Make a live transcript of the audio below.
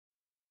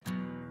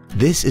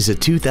This is a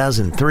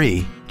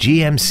 2003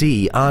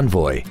 GMC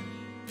Envoy.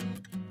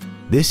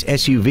 This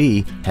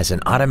SUV has an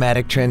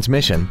automatic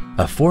transmission,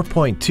 a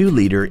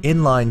 4.2-liter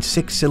inline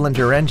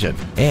 6-cylinder engine,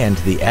 and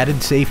the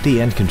added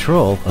safety and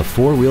control of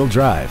 4-wheel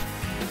drive.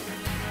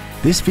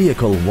 This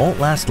vehicle won't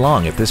last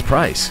long at this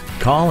price.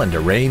 Call and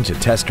arrange a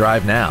test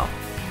drive now.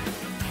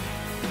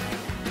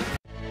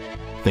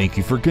 Thank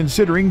you for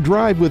considering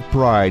Drive with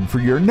Pride for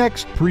your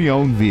next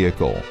pre-owned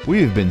vehicle.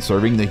 We have been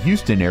serving the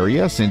Houston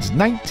area since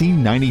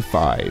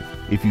 1995.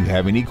 If you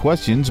have any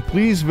questions,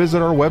 please visit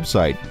our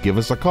website, give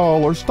us a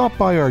call, or stop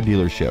by our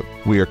dealership.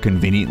 We are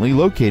conveniently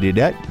located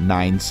at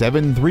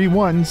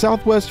 9731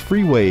 Southwest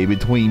Freeway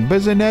between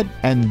Bissonnet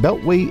and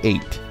Beltway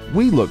 8.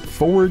 We look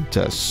forward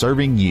to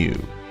serving you.